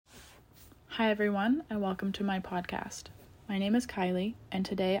Hi everyone, and welcome to my podcast. My name is Kylie, and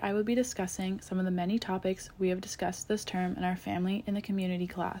today I will be discussing some of the many topics we have discussed this term in our family in the community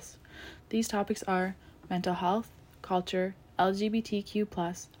class. These topics are mental health, culture,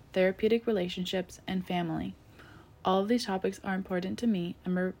 LGBTQ+, therapeutic relationships, and family. All of these topics are important to me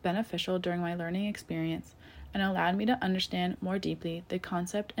and were beneficial during my learning experience and allowed me to understand more deeply the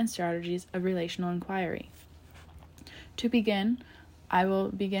concept and strategies of relational inquiry. To begin, I will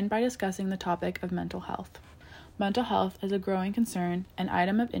begin by discussing the topic of mental health. Mental health is a growing concern and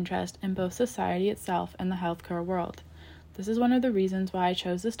item of interest in both society itself and the healthcare world. This is one of the reasons why I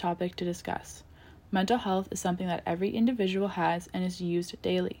chose this topic to discuss. Mental health is something that every individual has and is used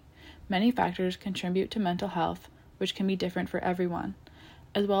daily. Many factors contribute to mental health, which can be different for everyone,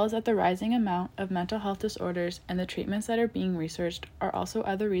 as well as that the rising amount of mental health disorders and the treatments that are being researched are also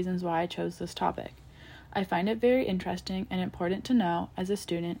other reasons why I chose this topic. I find it very interesting and important to know as a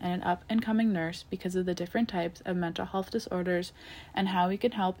student and an up-and-coming nurse because of the different types of mental health disorders and how we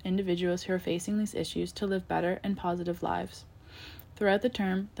can help individuals who are facing these issues to live better and positive lives. Throughout the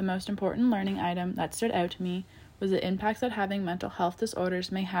term, the most important learning item that stood out to me was the impacts that having mental health disorders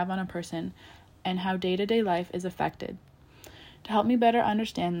may have on a person and how day-to-day life is affected. To help me better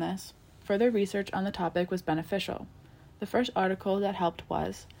understand this, further research on the topic was beneficial. The first article that helped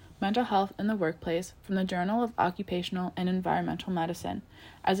was Mental Health in the Workplace from the Journal of Occupational and Environmental Medicine,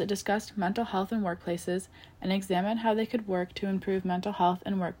 as it discussed mental health in workplaces and examined how they could work to improve mental health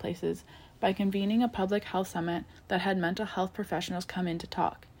in workplaces by convening a public health summit that had mental health professionals come in to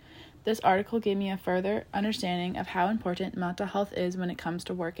talk. This article gave me a further understanding of how important mental health is when it comes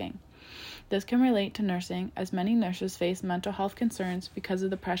to working. This can relate to nursing, as many nurses face mental health concerns because of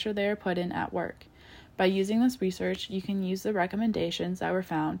the pressure they are put in at work. By using this research, you can use the recommendations that were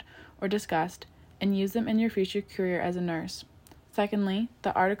found or discussed and use them in your future career as a nurse. Secondly,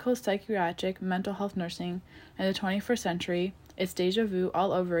 the article Psychiatric Mental Health Nursing in the 21st Century, It's Deja Vu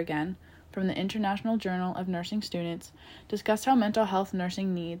All Over Again, from the International Journal of Nursing Students, discussed how mental health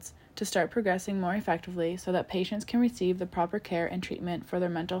nursing needs to start progressing more effectively so that patients can receive the proper care and treatment for their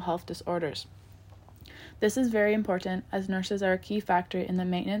mental health disorders. This is very important as nurses are a key factor in the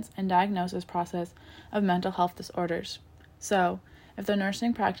maintenance and diagnosis process of mental health disorders. So, if the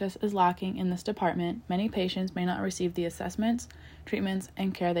nursing practice is lacking in this department, many patients may not receive the assessments, treatments,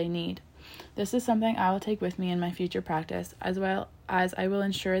 and care they need. This is something I will take with me in my future practice, as well as I will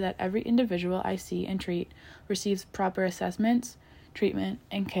ensure that every individual I see and treat receives proper assessments, treatment,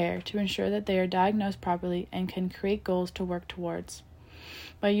 and care to ensure that they are diagnosed properly and can create goals to work towards.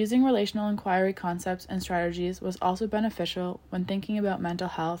 By using relational inquiry concepts and strategies was also beneficial when thinking about mental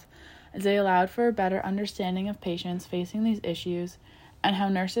health, as they allowed for a better understanding of patients facing these issues and how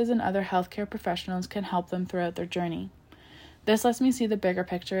nurses and other healthcare professionals can help them throughout their journey. This lets me see the bigger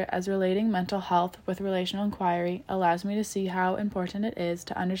picture, as relating mental health with relational inquiry allows me to see how important it is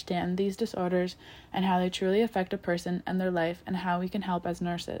to understand these disorders and how they truly affect a person and their life and how we can help as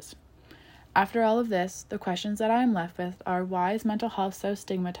nurses. After all of this, the questions that I am left with are: why is mental health so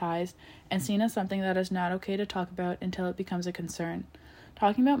stigmatized and seen as something that is not okay to talk about until it becomes a concern?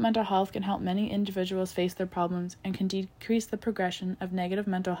 Talking about mental health can help many individuals face their problems and can decrease the progression of negative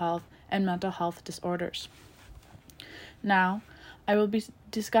mental health and mental health disorders. Now, I will be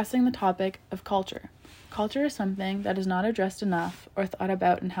discussing the topic of culture. Culture is something that is not addressed enough or thought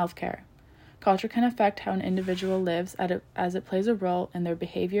about in healthcare. Culture can affect how an individual lives as it plays a role in their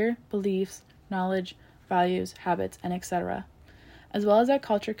behavior, beliefs, knowledge, values, habits, and etc., as well as that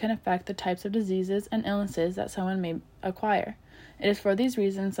culture can affect the types of diseases and illnesses that someone may acquire. It is for these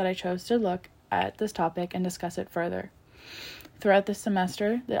reasons that I chose to look at this topic and discuss it further. Throughout this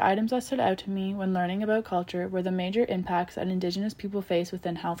semester, the items that stood out to me when learning about culture were the major impacts that Indigenous people face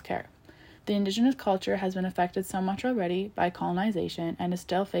within healthcare. The Indigenous culture has been affected so much already by colonization and is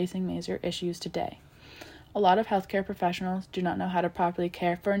still facing major issues today. A lot of healthcare professionals do not know how to properly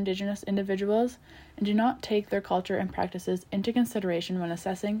care for Indigenous individuals and do not take their culture and practices into consideration when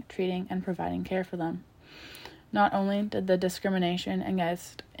assessing, treating, and providing care for them. Not only did the discrimination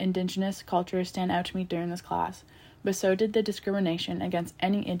against Indigenous culture stand out to me during this class, but so did the discrimination against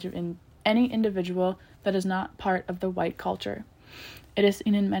any individual that is not part of the white culture. It is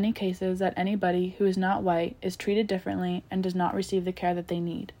seen in many cases that anybody who is not white is treated differently and does not receive the care that they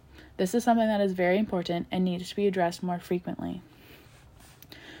need. This is something that is very important and needs to be addressed more frequently.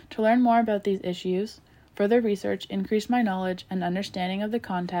 To learn more about these issues, further research increased my knowledge and understanding of the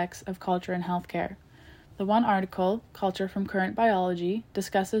context of culture in healthcare. The one article, Culture from Current Biology,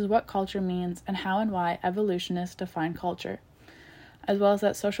 discusses what culture means and how and why evolutionists define culture, as well as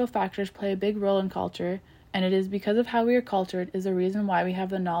that social factors play a big role in culture, and it is because of how we are cultured is the reason why we have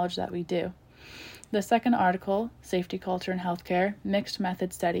the knowledge that we do. The second article, Safety Culture in Healthcare, Mixed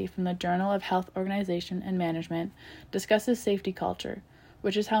Method Study from the Journal of Health Organization and Management, discusses safety culture,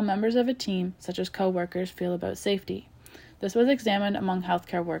 which is how members of a team, such as co-workers, feel about safety. This was examined among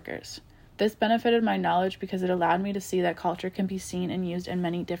healthcare workers. This benefited my knowledge because it allowed me to see that culture can be seen and used in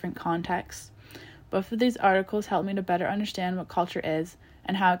many different contexts. Both of these articles helped me to better understand what culture is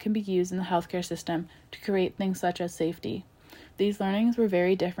and how it can be used in the healthcare system to create things such as safety. These learnings were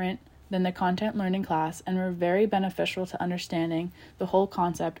very different than the content learning class and were very beneficial to understanding the whole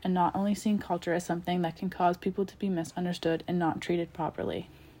concept and not only seeing culture as something that can cause people to be misunderstood and not treated properly.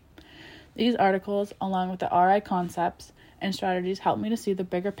 These articles, along with the RI concepts and strategies, helped me to see the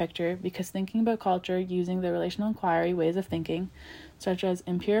bigger picture because thinking about culture using the relational inquiry ways of thinking, such as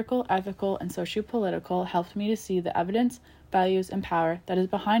empirical, ethical, and sociopolitical, helped me to see the evidence, values, and power that is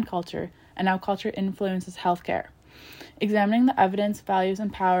behind culture and how culture influences healthcare. Examining the evidence, values,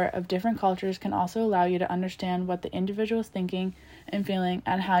 and power of different cultures can also allow you to understand what the individual is thinking and feeling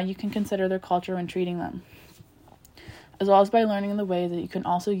and how you can consider their culture when treating them, as well as by learning the ways that you can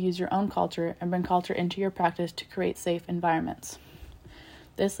also use your own culture and bring culture into your practice to create safe environments.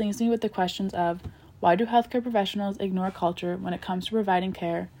 This leaves me with the questions of, why do healthcare professionals ignore culture when it comes to providing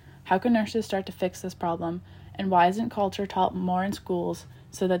care? How can nurses start to fix this problem? And why isn't culture taught more in schools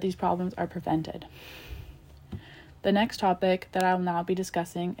so that these problems are prevented? The next topic that I will now be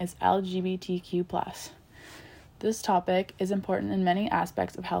discussing is LGBTQ+. This topic is important in many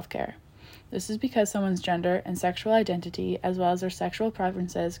aspects of healthcare. This is because someone's gender and sexual identity, as well as their sexual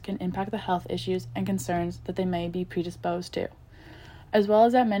preferences, can impact the health issues and concerns that they may be predisposed to, as well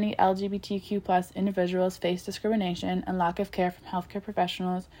as that many LGBTQ+ individuals face discrimination and lack of care from healthcare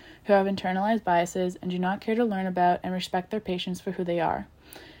professionals who have internalized biases and do not care to learn about and respect their patients for who they are.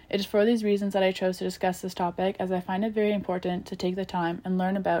 It is for these reasons that I chose to discuss this topic, as I find it very important to take the time and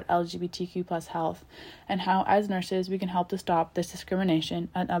learn about LGBTQ+ health and how, as nurses, we can help to stop this discrimination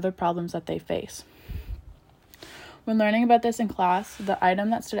and other problems that they face. When learning about this in class, the item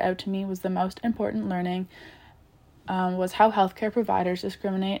that stood out to me was the most important learning was how healthcare providers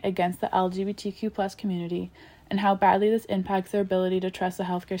discriminate against the LGBTQ+ community and how badly this impacts their ability to trust the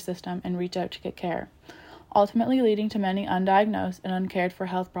healthcare system and reach out to get care, ultimately leading to many undiagnosed and uncared for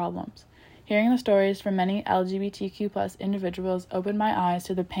health problems. Hearing the stories from many LGBTQ+ individuals opened my eyes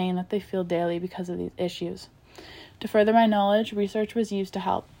to the pain that they feel daily because of these issues. To further my knowledge, research was used to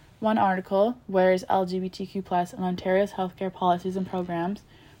help. One article, Where is LGBTQ+ in Ontario's Healthcare Policies and Programs,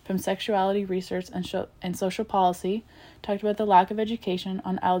 from Sexuality Research and Social Policy, talked about the lack of education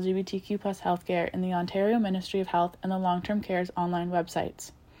on LGBTQ+ healthcare in the Ontario Ministry of Health and the Long-Term Care's online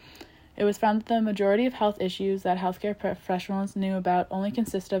websites. It was found that the majority of health issues that healthcare professionals knew about only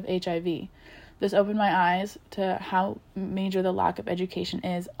consisted of HIV. This opened my eyes to how major the lack of education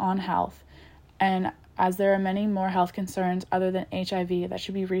is on health, and as there are many more health concerns other than HIV that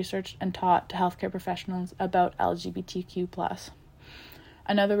should be researched and taught to healthcare professionals about LGBTQ+.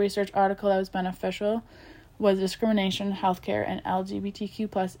 Another research article that was beneficial was Discrimination in Healthcare and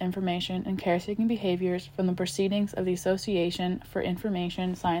LGBTQ+ Information and Care-Seeking Behaviors from the Proceedings of the Association for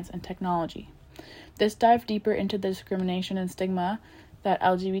Information, Science, and Technology. This dived deeper into the discrimination and stigma that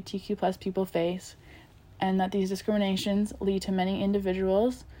LGBTQ+ people face, and that these discriminations lead to many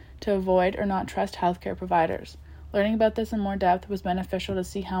individuals to avoid or not trust healthcare providers. Learning about this in more depth was beneficial to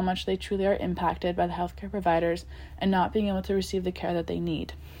see how much they truly are impacted by the healthcare providers and not being able to receive the care that they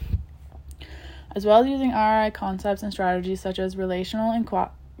need. As well as using RI concepts and strategies such as relational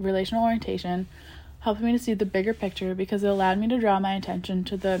orientation, helped me to see the bigger picture because it allowed me to draw my attention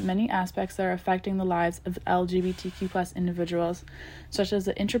to the many aspects that are affecting the lives of LGBTQ+ individuals, such as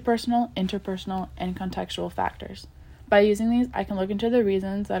the interpersonal, and contextual factors. By using these, I can look into the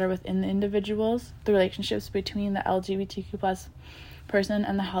reasons that are within the individuals, the relationships between the LGBTQ+ person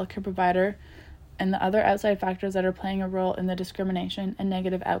and the healthcare provider, and the other outside factors that are playing a role in the discrimination and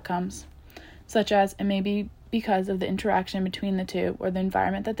negative outcomes, such as it may be because of the interaction between the two or the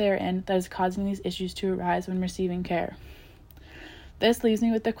environment that they are in that is causing these issues to arise when receiving care. This leaves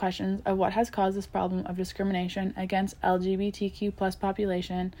me with the questions of what has caused this problem of discrimination against LGBTQ+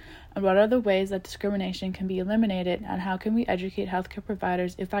 population, and what are the ways that discrimination can be eliminated, and how can we educate healthcare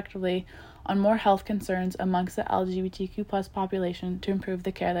providers effectively on more health concerns amongst the LGBTQ+ population to improve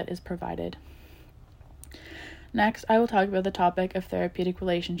the care that is provided. Next, I will talk about the topic of therapeutic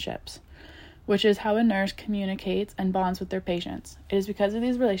relationships, which is how a nurse communicates and bonds with their patients. It is because of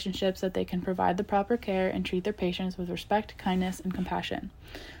these relationships that they can provide the proper care and treat their patients with respect, kindness, and compassion.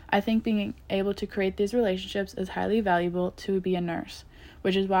 I think being able to create these relationships is highly valuable to be a nurse,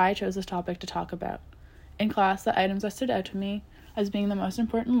 which is why I chose this topic to talk about. In class, the items that stood out to me as being the most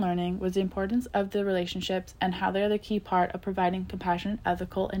important learning was the importance of the relationships and how they are the key part of providing compassionate,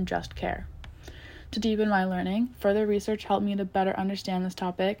 ethical, and just care. To deepen my learning, further research helped me to better understand this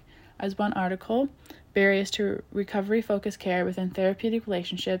topic, as one article, Barriers to Recovery-Focused Care Within Therapeutic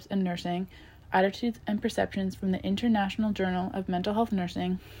Relationships in Nursing, Attitudes and Perceptions from the International Journal of Mental Health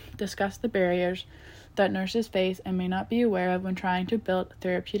Nursing, discussed the barriers that nurses face and may not be aware of when trying to build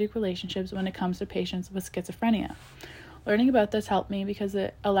therapeutic relationships when it comes to patients with schizophrenia. Learning about this helped me because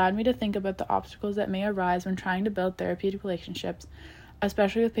it allowed me to think about the obstacles that may arise when trying to build therapeutic relationships,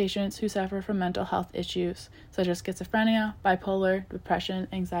 especially with patients who suffer from mental health issues such as schizophrenia, bipolar, depression,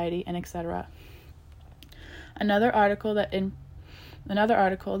 anxiety, and etc. Another article, The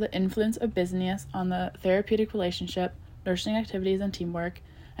Influence of Business on the Therapeutic Relationship, Nursing Activities and Teamwork,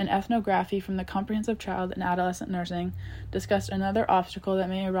 an ethnography from the Comprehensive Child and Adolescent Nursing, discussed another obstacle that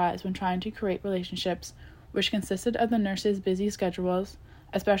may arise when trying to create relationships, which consisted of the nurses' busy schedules,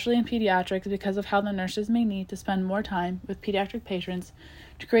 especially in pediatrics because of how the nurses may need to spend more time with pediatric patients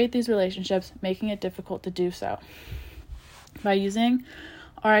to create these relationships, making it difficult to do so. By using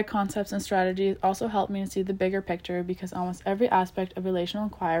RI concepts and strategies also helped me to see the bigger picture because almost every aspect of relational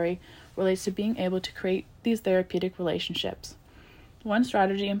inquiry relates to being able to create these therapeutic relationships. One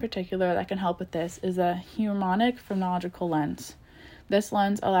strategy in particular that can help with this is a humanic phrenological lens. This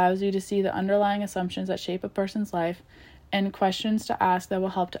lens allows you to see the underlying assumptions that shape a person's life and questions to ask that will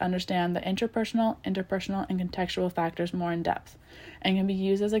help to understand the interpersonal, and contextual factors more in depth, and can be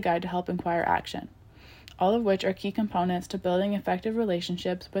used as a guide to help inquire action, all of which are key components to building effective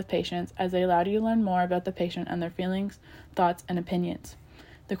relationships with patients as they allow you to learn more about the patient and their feelings, thoughts, and opinions.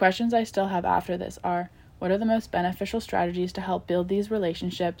 The questions I still have after this are, what are the most beneficial strategies to help build these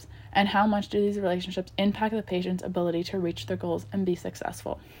relationships, and how much do these relationships impact the patient's ability to reach their goals and be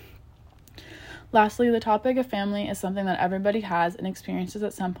successful? Lastly, the topic of family is something that everybody has and experiences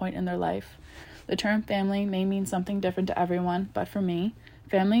at some point in their life. The term family may mean something different to everyone, but for me,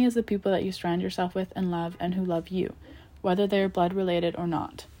 family is the people that you surround yourself with and who love you, whether they are blood related or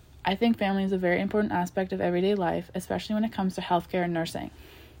not. I think family is a very important aspect of everyday life, especially when it comes to healthcare and nursing.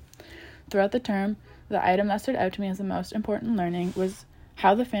 Throughout the term, the item that stood out to me as the most important learning was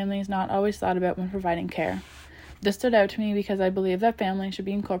how the family is not always thought about when providing care. This stood out to me because I believe that family should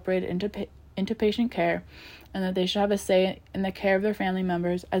be incorporated into patient care, and that they should have a say in the care of their family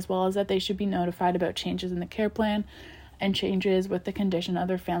members, as well as that they should be notified about changes in the care plan and changes with the condition of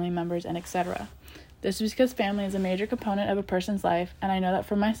their family members, and etc. This is because family is a major component of a person's life, and I know that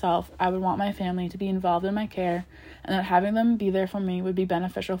for myself, I would want my family to be involved in my care, and that having them be there for me would be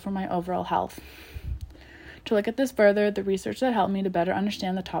beneficial for my overall health. To look at this further, the research that helped me to better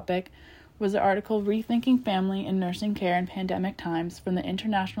understand the topic was the article Rethinking Family in Nursing Care in Pandemic Times from the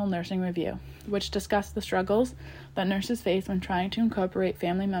International Nursing Review, which discussed the struggles that nurses face when trying to incorporate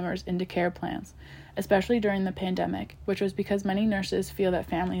family members into care plans, especially during the pandemic, which was because many nurses feel that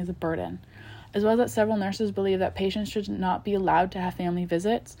family is a burden, as well as that several nurses believe that patients should not be allowed to have family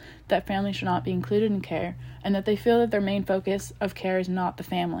visits, that family should not be included in care, and that they feel that their main focus of care is not the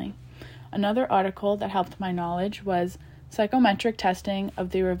family. Another article that helped my knowledge was Psychometric Testing of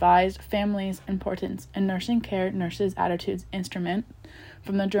the Revised Family's Importance in Nursing Care Nurses' Attitudes Instrument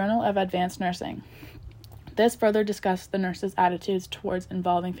from the Journal of Advanced Nursing. This further discussed the nurses' attitudes towards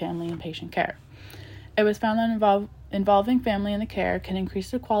involving family in patient care. It was found that involving family in the care can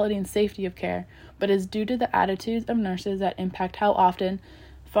increase the quality and safety of care, but is due to the attitudes of nurses that impact how often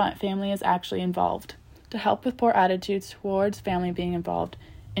family is actually involved. To help with poor attitudes towards family being involved,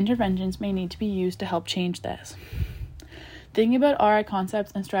 interventions may need to be used to help change this. Thinking about RI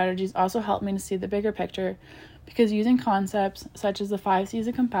concepts and strategies also helped me to see the bigger picture, because using concepts such as the 5 C's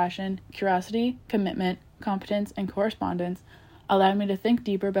of compassion, curiosity, commitment, competence, and correspondence allowed me to think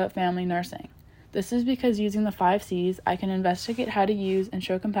deeper about family nursing. This is because using the 5 C's, I can investigate how to use and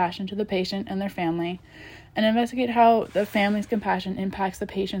show compassion to the patient and their family, and investigate how the family's compassion impacts the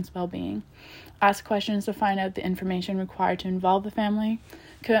patient's well-being, ask questions to find out the information required to involve the family,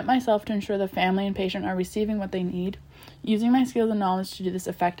 commit myself to ensure the family and patient are receiving what they need, using my skills and knowledge to do this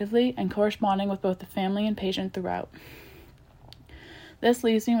effectively, and corresponding with both the family and patient throughout. This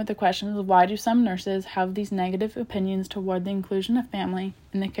leaves me with the questions of why do some nurses have these negative opinions toward the inclusion of family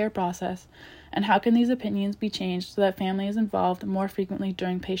in the care process, and how can these opinions be changed so that family is involved more frequently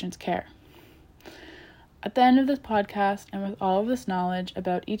during patients' care? At the end of this podcast, and with all of this knowledge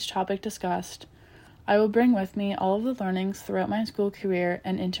about each topic discussed, I will bring with me all of the learnings throughout my school career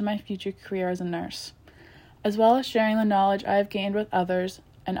and into my future career as a nurse, as well as sharing the knowledge I have gained with others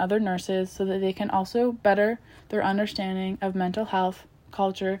and other nurses so that they can also better their understanding of mental health,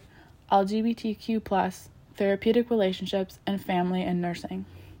 culture, LGBTQ+, therapeutic relationships, and family and nursing.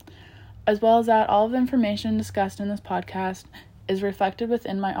 As well as that, all of the information discussed in this podcast is reflected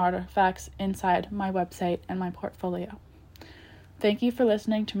within my artifacts inside my website and my portfolio. Thank you for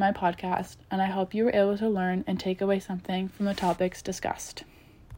listening to my podcast, and I hope you were able to learn and take away something from the topics discussed.